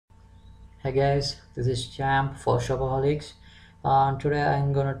Hey guys, this is Champ for ShopaHolix. Today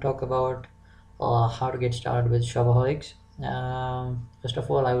I'm gonna talk about how to get started with ShopaHolix. First of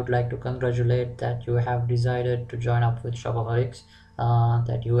all, I would like to congratulate that you have decided to join up with ShopaHolix.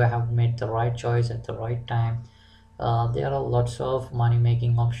 That you have made the right choice at the right time. There are lots of money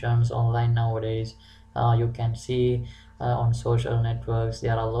making options online nowadays. You can see on social networks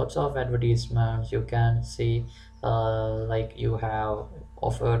there are lots of advertisements. You can see like you have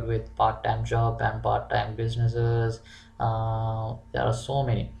offered with part-time job and part-time businesses. There are so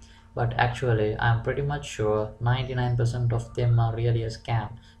many, but actually I'm pretty much sure 99% of them are really a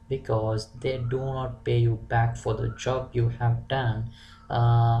scam because they do not pay you back for the job you have done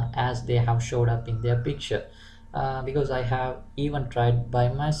as they have showed up in their picture. Because I have even tried by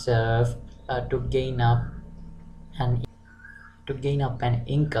myself to an gain up an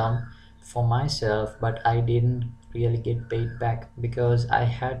income for myself, but I didn't really get paid back because I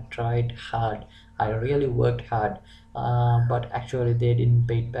had tried hard. I really worked hard, but actually they didn't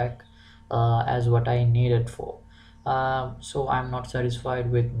pay back as what I needed for. So I'm not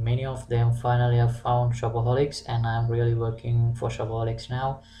satisfied with many of them. Finally, I found ShopaHolix, and I'm really working for ShopaHolix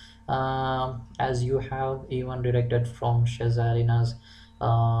now. As you have even directed from Shazalina's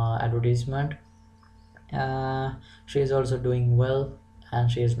advertisement, she is also doing well, and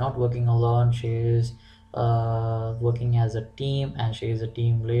she is not working alone. She is working as a team, and she is a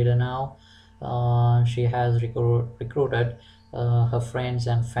team leader now. She has recruited her friends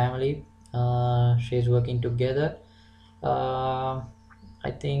and family. She is working together. uh,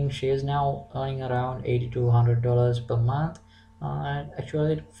 I think she is now earning around 80 to $100 per month. And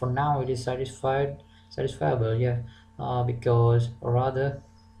actually for now it is satisfiable, yeah. Because rather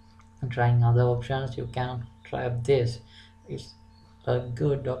trying other options, you can try this. It's a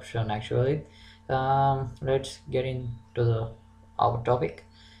good option actually. Let's get into our topic.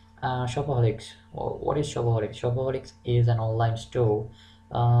 Shopaholics. What is Shopaholics? Shopaholics is an online store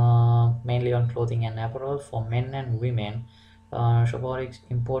mainly on clothing and apparel for men and women. Shopaholics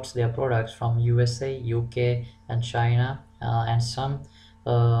imports their products from USA, UK, and China, and some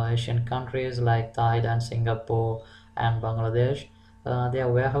Asian countries like Thailand, Singapore, and Bangladesh. Their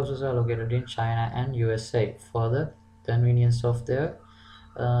warehouses are located in China and USA for the convenience of their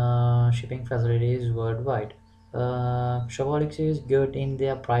shipping facilities worldwide. Shopaholics is good in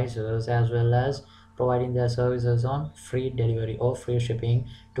their prices as well as providing their services on free delivery or free shipping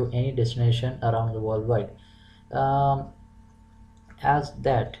to any destination around the worldwide. Um, as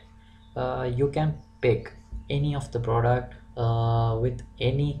that you can pick any of the product with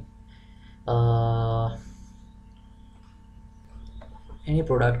uh, any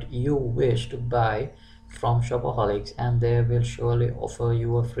product you wish to buy from Shopaholics, and they will surely offer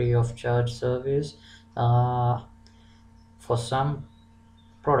you a free of charge service. For some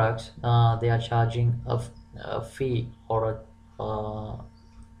products, they are charging a fee or a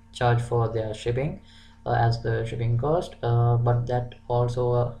charge for their shipping as the shipping cost, but that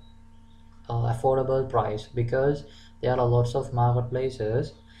also affordable price because there are lots of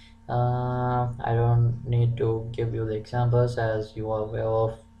marketplaces. I don't need to give you the examples as you are aware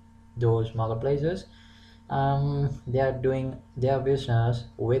of those marketplaces. They are doing their business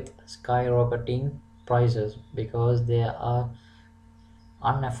with skyrocketing prices because they are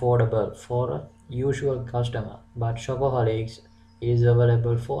unaffordable for a usual customer, but Shopaholics is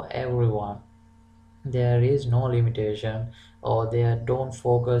available for everyone. There is no limitation, or they don't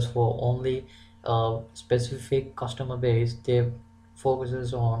focus for only a specific customer base. They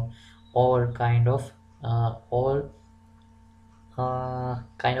focuses on all kind of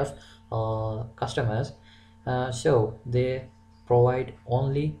customers. So they provide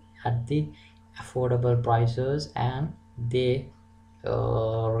only at the affordable prices, and they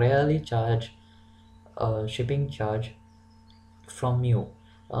rarely charge shipping charge from you.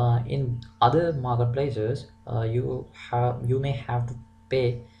 In other marketplaces, you may have to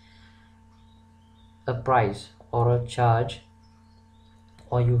pay a price or a charge,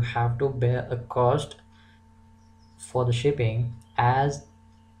 or you have to bear a cost for the shipping as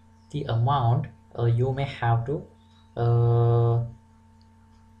the amount you may have to uh,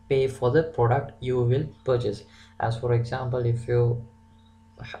 pay for the product you will purchase. As for example, if you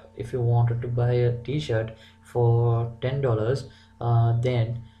wanted to buy a t-shirt for $10,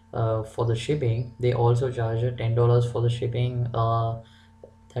 then for the shipping they also charge you $10 for the shipping.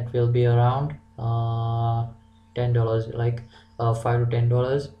 That will be around $10, like $5 to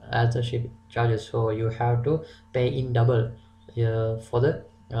 $10 as the ship charges, so you have to pay in double for the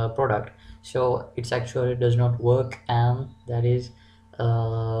product. So it's actually does not work, and that is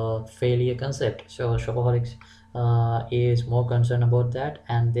failure concept. So Shopaholics is more concerned about that,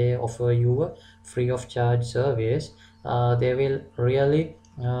 and they offer you a free of charge service. They will really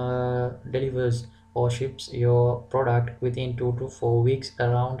delivers or ships your product within 2 to 4 weeks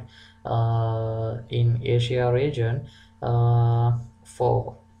around in Asia region.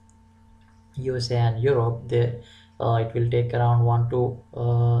 For USA and Europe, it will take around 1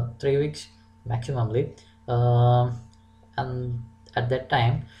 to 3 weeks maximally. And at that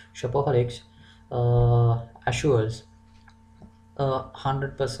time, Shopaholics assures a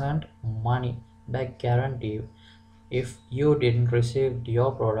 100% money back guarantee if you didn't receive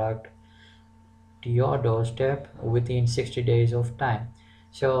your product to your doorstep within 60 days of time.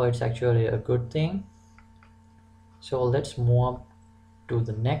 So it's actually a good thing. So let's move on to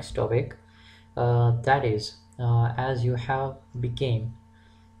the next topic. That is, as you have became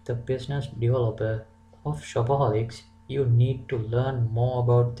the business developer of Shopaholics, you need to learn more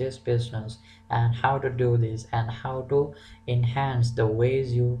about this business and how to do this and how to enhance the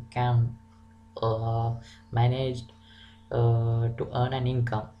ways you can uh, manage to earn an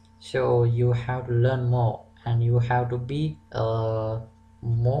income. So you have to learn more and you have to be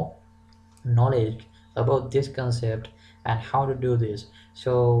more knowledge about this concept and how to do this.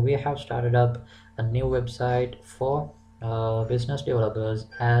 So we have started up a new website for business developers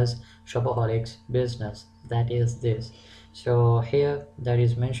as Shopaholics business. That is this. So here that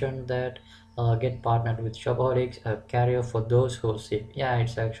is mentioned that get partnered with Shopaholics, a carrier for those who seek. Yeah,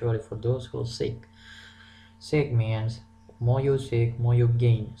 it's actually for those who seek. Seek means more you seek, more you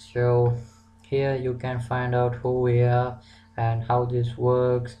gain. So here you can find out who we are and how this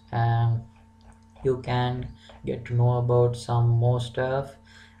works, and you can get to know about some more stuff.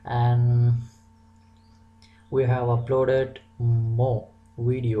 And we have uploaded more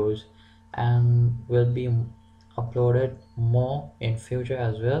videos and will be uploaded more in future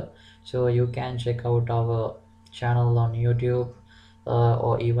as well. So you can check out our channel on YouTube,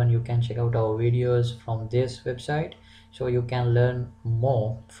 or even you can check out our videos from this website, so you can learn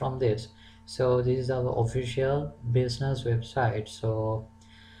more from this. So this is our official business website. So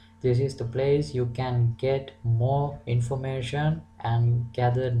this is the place you can get more information and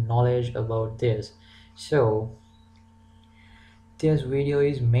gather knowledge about this. So this video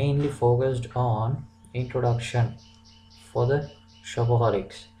is mainly focused on introduction for the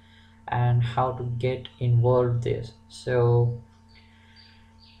shopaholics and how to get involved this. So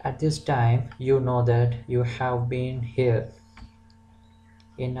at this time, you know that you have been here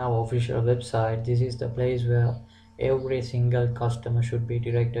in our official website. This is the place where every single customer should be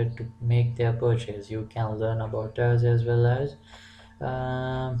directed to make their purchase. You can learn about us as well as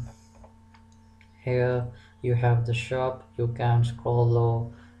um, here you have the shop. You can scroll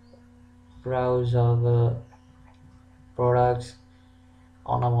low, browse our products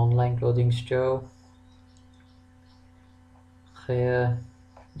on our online clothing store. Here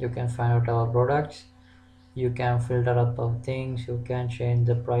you can find out our products. You can filter up our things. You can change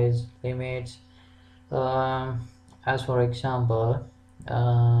the price limits. As for example,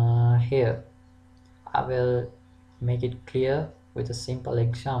 here I will make it clear with a simple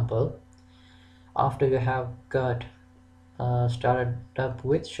example. After you have got started up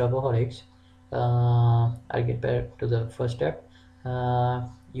with Shopaholics, I'll get back to the first step.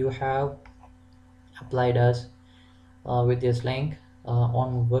 You have applied us with this link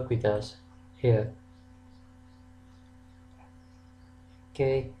on work with us here.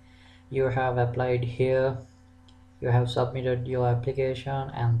 Okay, you have applied here, you have submitted your application,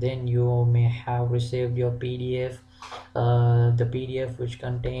 and then you may have received your PDF, the PDF which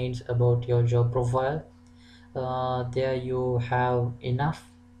contains about your job profile. There you have enough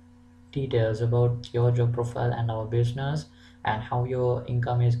details about your job profile and our business, and how your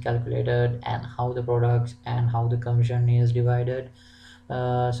income is calculated, and how the products and how the commission is divided,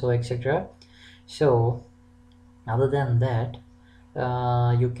 so etc. So other than that,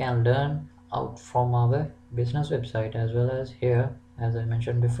 you can learn out from our business website as well as here, as I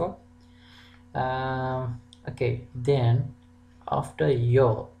mentioned before. Okay, then after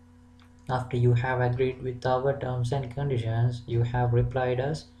your after you have agreed with our terms and conditions, you have replied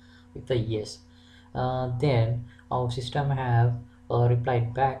us with a yes. Then our system have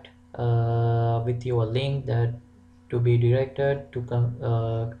replied back with your link that to be directed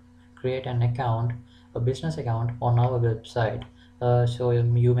to create an account, a business account on our website. So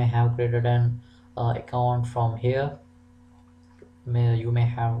you may have created an account from here. You may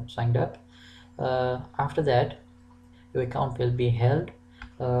have signed up. After that, your account will be held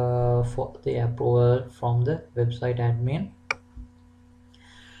for the approval from the website admin.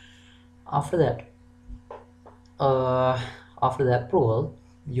 After that, uh, after the approval,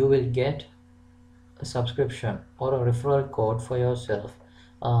 you will get a subscription or a referral code for yourself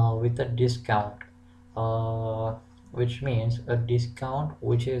with a discount, uh, which means a discount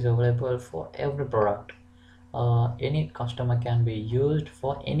which is available for every product. Any customer can be used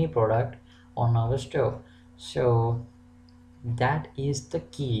for any product on our store. So that is the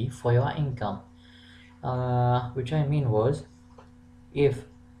key for your income. Which I mean was, if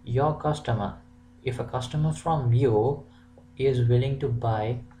your customer if a customer from you is willing to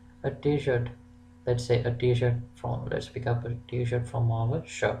buy a t-shirt, let's say a t-shirt from, let's pick up a t-shirt from our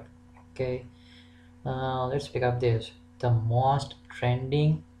shop. Okay, let's pick up this. The most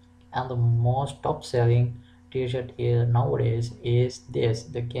trending and the most top selling t-shirt here nowadays is this,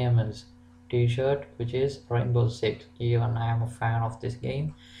 the gamers t-shirt, which is Rainbow Six. Even I am a fan of this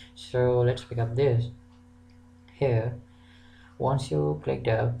game. So let's pick up this here. Once you clicked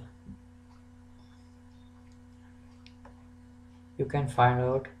up, you can find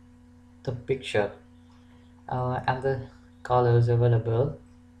out the picture and the colors available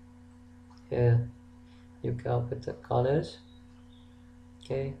here. You go with the colors.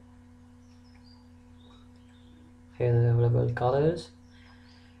 Okay, here the available colors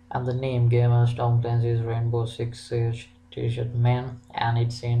and the name Gamers Tom Clancy's Rainbow Six Siege t-shirt man, and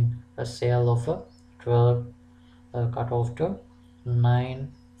it's in a sale of a 12 cut off to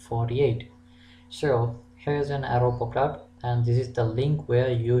 948. So here's an arrow popped up, and this is the link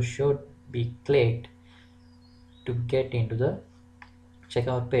where you should be clicked to get into the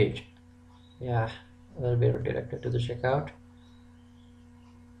checkout page. Yeah, will be redirected to the checkout.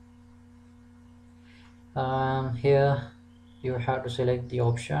 Here you have to select the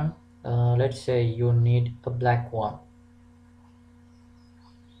option. Let's say you need a black one.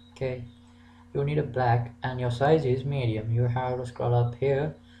 Okay, you need a black and your size is medium. You have to scroll up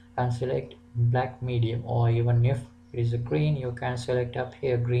here and select black medium, or even if it is a green, you can select up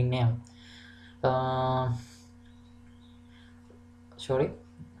here green name. uh, Sorry,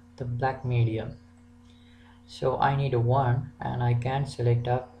 the black medium. So I need a one and I can select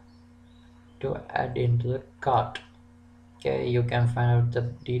up to add into the cart. Okay, you can find out the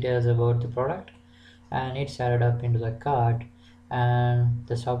details about the product, and it's added up into the cart, and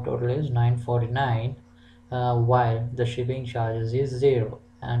the subtotal is 949, while the shipping charges is 0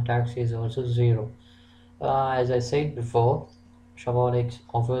 and tax is also 0. As I said before, ShopaHolix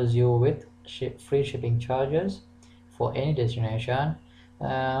offers you with free shipping charges for any destination.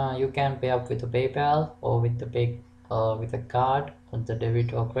 You can pay up with a PayPal or with the with a card, with the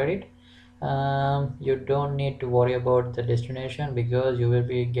debit or credit. You don't need to worry about the destination because you will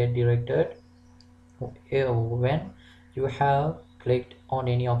be get directed when you have clicked on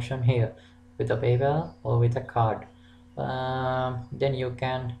any option here with a PayPal or with a card. Then you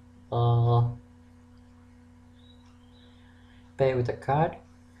can pay with a card.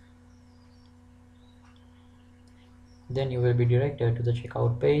 Then you will be directed to the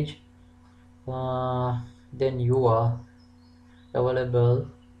checkout page. Then you are available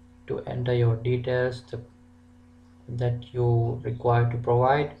to enter your details that you require to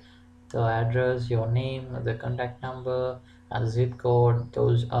provide, the address, your name, the contact number, and the zip code.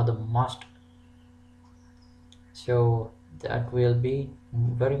 Those are the must. So that will be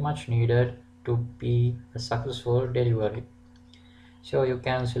very much needed to be a successful delivery. So you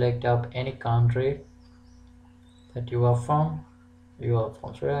can select up any country that you are from. You are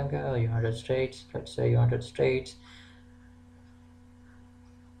from Sri Lanka, United States, let's say United States.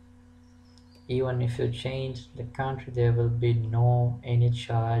 Even if you change the country, there will be no any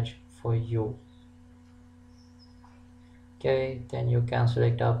charge for you. Okay, then you can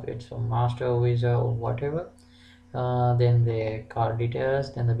select up it's a master, visa, or whatever. Then the card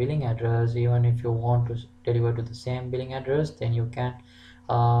details, then the billing address. Even if you want to deliver to the same billing address, then you can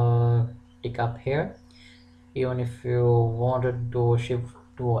tick up here. Even if you wanted to ship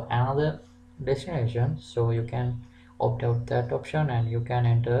to another destination, so you can opt out that option and you can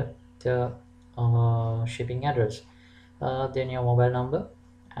enter the shipping address, then your mobile number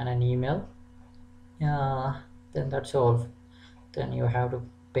and an email. uh, then that's all. Then you have to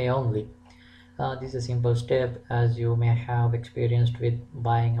pay only. This is a simple step, as you may have experienced with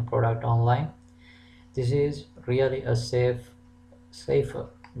buying a product online. This is really a safer,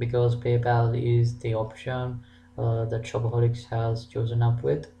 because PayPal is the option that ShopaHolix has chosen up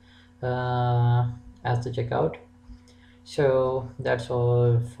with as the checkout. So that's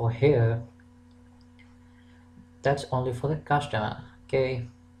all for here. That's only for the customer. Okay,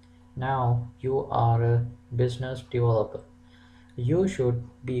 now you are a business developer. You should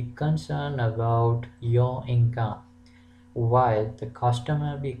be concerned about your income, while the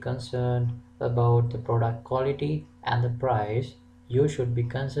customer be concerned about the product quality and the price. You should be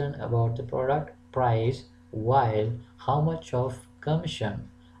concerned about the product price, while how much of commission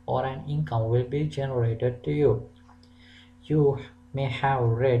or an income will be generated to you. You may have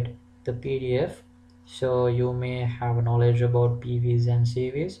read the PDF, so you may have knowledge about PVs and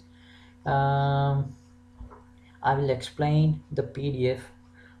CVs. Um, I will explain the PDF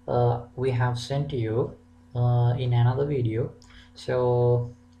we have sent to you in another video.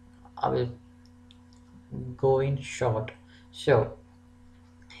 So I will go in short. So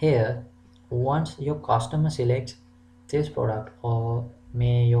here, once your customer selects this product, or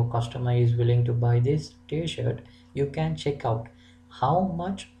may your customer is willing to buy this t-shirt, you can check out how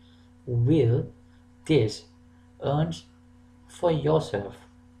much will this earns for yourself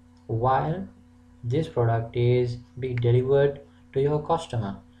while this product is be delivered to your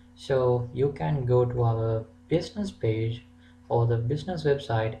customer. So you can go to our business page or the business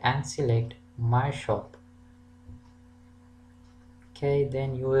website and select my shop. Okay,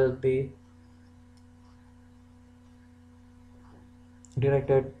 then you will be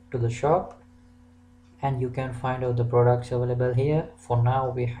directed to the shop and you can find out the products available here. For now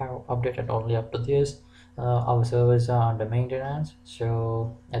we have updated only up to this. Our servers are under maintenance,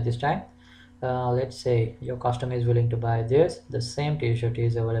 so at this time, let's say your customer is willing to buy this, the same t-shirt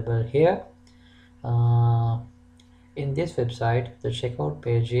is available here. uh, in this website the checkout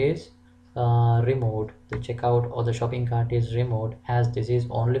page is removed. The checkout or the shopping cart is removed, as this is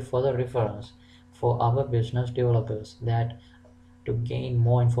only for the reference for our business developers, that to gain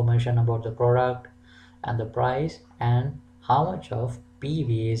more information about the product and the price and how much of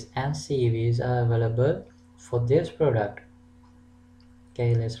PVs and CVs are available for this product.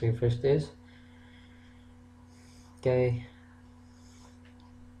 Okay, let's refresh this. Okay,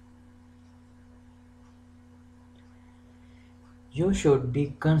 you should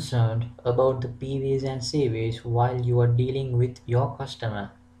be concerned about the PVs and CVs while you are dealing with your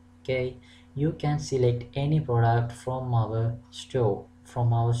customer. Okay, you can select any product from our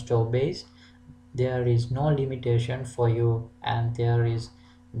store base. There is no limitation for you, and there is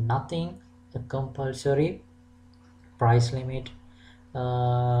nothing compulsory price limit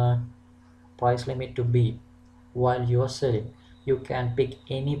uh, price limit to be while you are selling. You can pick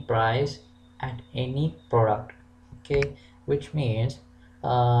any price at any product. Okay, which means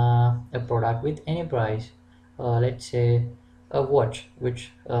a product with any price, let's say a watch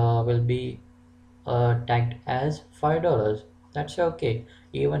which will be tagged as $5. That's okay.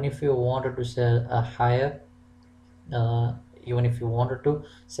 Even if you wanted to sell a higher uh, even if you wanted to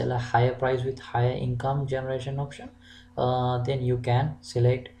sell a higher price with higher income generation option, then you can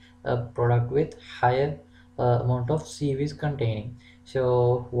select a product with higher amount of CVs containing.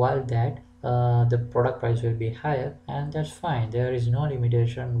 So while that the product price will be higher, and that's fine. There is no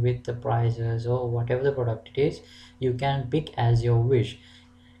limitation with the prices or whatever the product it is. You can pick as your wish.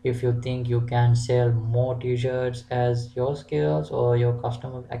 If you think you can sell more t-shirts as your skills or your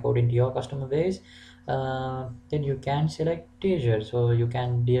customer according to your customer base, then you can select t-shirts, or you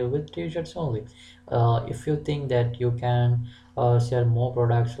can deal with t-shirts only. If you think that you can sell more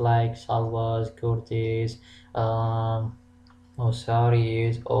products like salwars, kurtis, um, or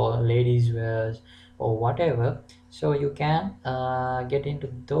saris or ladies wears or whatever, so you can get into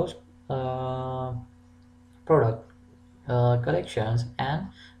those uh, product collections, and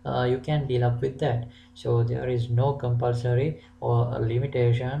you can deal up with that. So there is no compulsory or a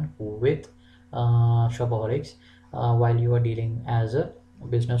limitation with shopaholics while you are dealing as a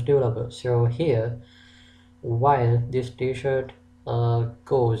business developer. So here, while this t-shirt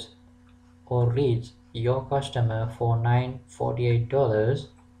goes or reaches your customer for $948,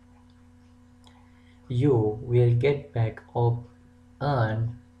 you will get back or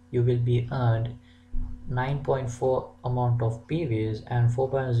earn you will be earned 9.4 amount of PVs and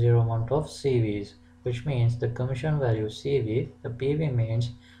 4.0 amount of CVs, which means the commission value CV, the PV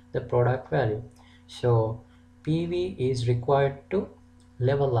means the product value. So PV is required to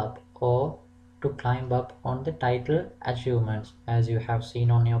level up or to climb up on the title achievements. As you have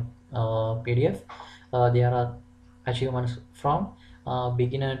seen on your PDF, there are achievements from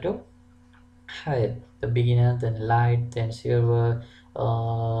beginner to higher. The beginner, then light, then silver,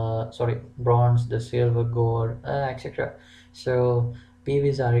 bronze, the silver, gold, etc. So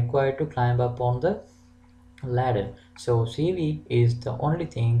PVs are required to climb up on the ladder. So CV is the only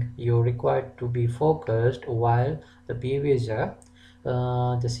thing you require to be focused, while the PVs are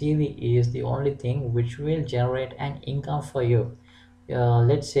the CV is the only thing which will generate an income for you.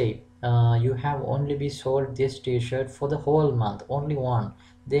 Let's say you have only be sold this t-shirt for the whole month, only one,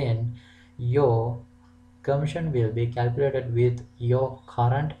 then your commission will be calculated with your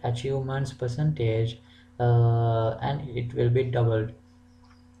current achievements percentage, and it will be doubled.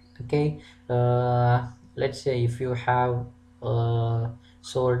 Okay, let's say if you have uh,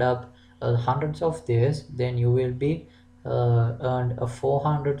 sold up hundreds of this, then you will be earned a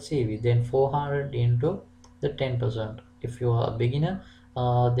 400 CV, then 400 into the 10%. If you are a beginner,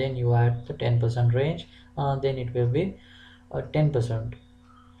 then you are at the 10% range, then it will be 10%.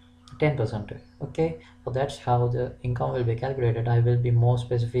 10%. Okay, so that's how the income will be calculated. I will be more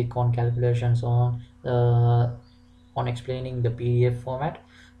specific on calculations on explaining the PDF format.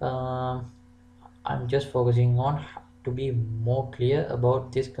 um, I'm just focusing on to be more clear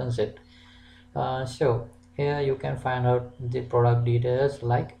about this concept. So here you can find out the product details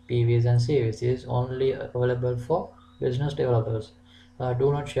like PVs and CVs. This is only available for business developers.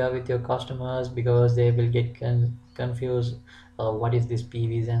 Do not share with your customers because they will get confused. What is this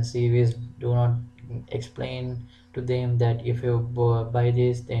PVs and CVs? Do not explain to them that if you buy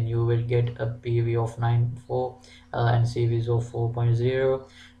this, then you will get a PV of 9.4 and CVs of 4.0.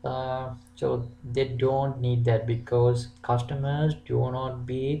 So they don't need that because customers do not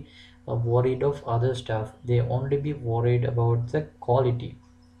be worried of other stuff. They only be worried about the quality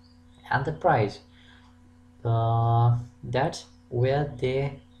and the price. That's where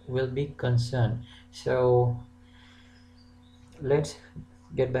they will be concerned. So let's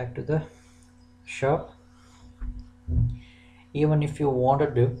get back to the shop. Even if you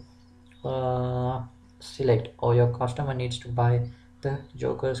wanted to select or your customer needs to buy the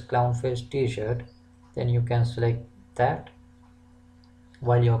Joker's clown face t-shirt, then you can select that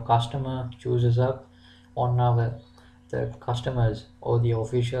while your customer chooses up on our the customers or the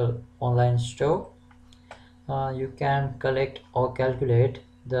official online store. You can collect or calculate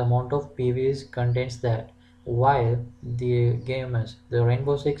the amount of PVs contains that, while the gamers the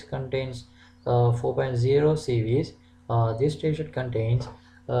Rainbow Six contains 4.0 CVs. This t-shirt contains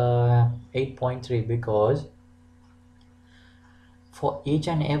 8.3 because for each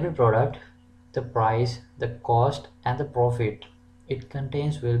and every product, the price, the cost, and the profit it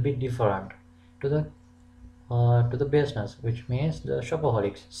contains will be different to the business, which means the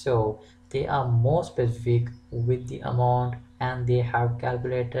shopaholics. So they are more specific with the amount and they have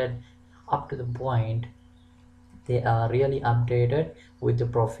calculated up to the point. They are really updated with the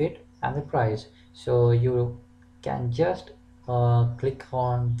profit and the price. So you can just click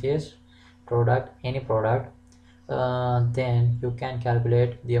on this product, any product, then you can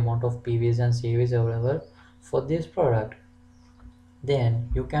calculate the amount of PVs and CVs available for this product. Then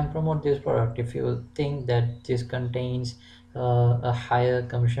you can promote this product if you think that this contains a higher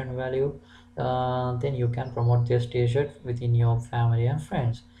commission value. Then you can promote this t-shirt within your family and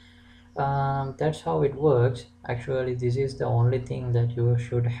friends. That's how it works. Actually, this is the only thing that you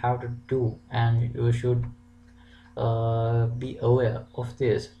should have to do, and you should be aware of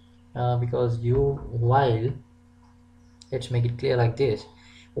this, because you while let's make it clear like this: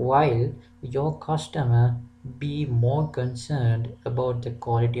 while your customer be more concerned about the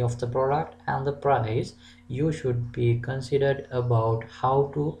quality of the product and the price, you should be considered about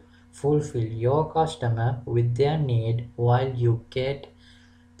how to fulfill your customer with their need while you get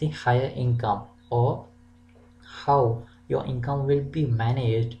the higher income, or how your income will be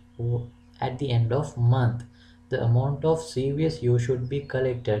managed at the end of month. The amount of CVS you should be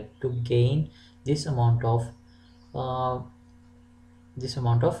collected to gain this amount of uh,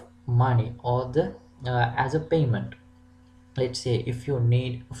 money, or the as a payment. Let's say if you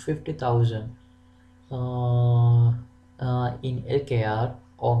need 50,000 uh, in LKR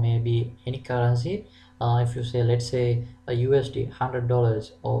or maybe any currency. If you say, let's say a USD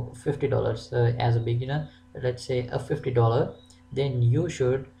 $100 or $50 as a beginner, let's say a $50, then you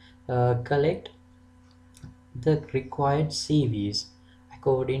should collect the required CVs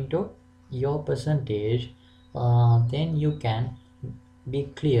according to your percentage. Then you can be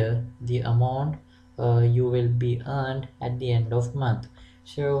clear the amount you will be earned at the end of month.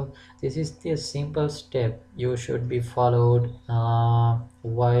 So this is the simple step you should be followed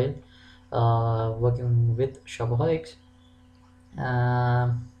while working with shopaholics.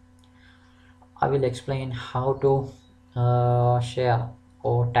 um, I will explain how to share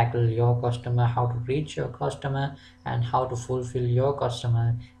or tackle your customer, how to reach your customer, and how to fulfill your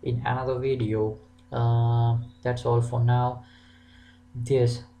customer in another video. That's all for now.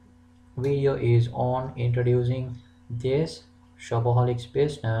 This video is on introducing this shopaholics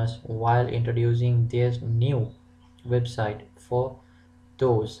business while introducing this new website for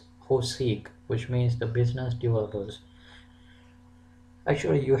those who seek, which means the business developers.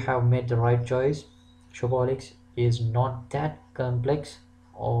 Actually, you have made the right choice. Shopaholics is not that complex,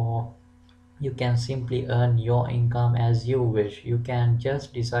 or you can simply earn your income as you wish. You can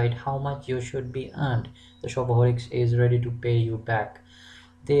just decide how much you should be earned. The Shopaholics is ready to pay you back.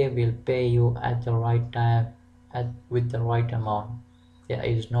 They will pay you at the right time, with the right amount. There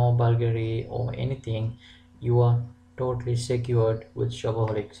is no burglary or anything. You are totally secured with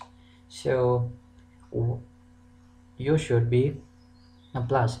Shopaholics. So w- you should be, and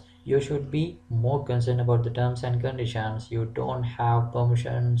plus you should be more concerned about the terms and conditions. You don't have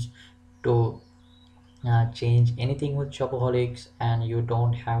permissions to change anything with Shopaholics, and you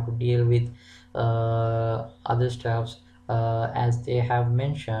don't have to deal with other stuffs, as they have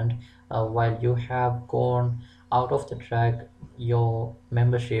mentioned. While you have gone out of the track, your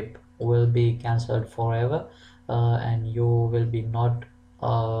membership will be cancelled forever, and you will be not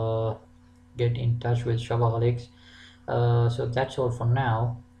get in touch with Shopaholics. So that's all for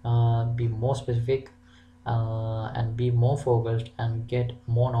now. Be more specific, and be more focused and get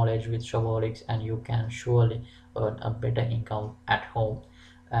more knowledge with Shopaholics, and you can surely earn a better income at home,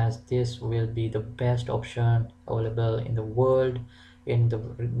 as this will be the best option available in the world in the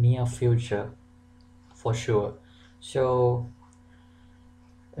near future, for sure. So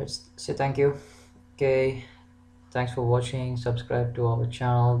let's say thank you. Okay, thanks for watching. Subscribe to our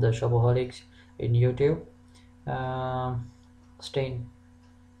channel, the Shopaholics, in YouTube. Stay in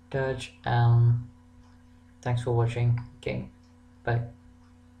touch, and thanks for watching. Okay, bye.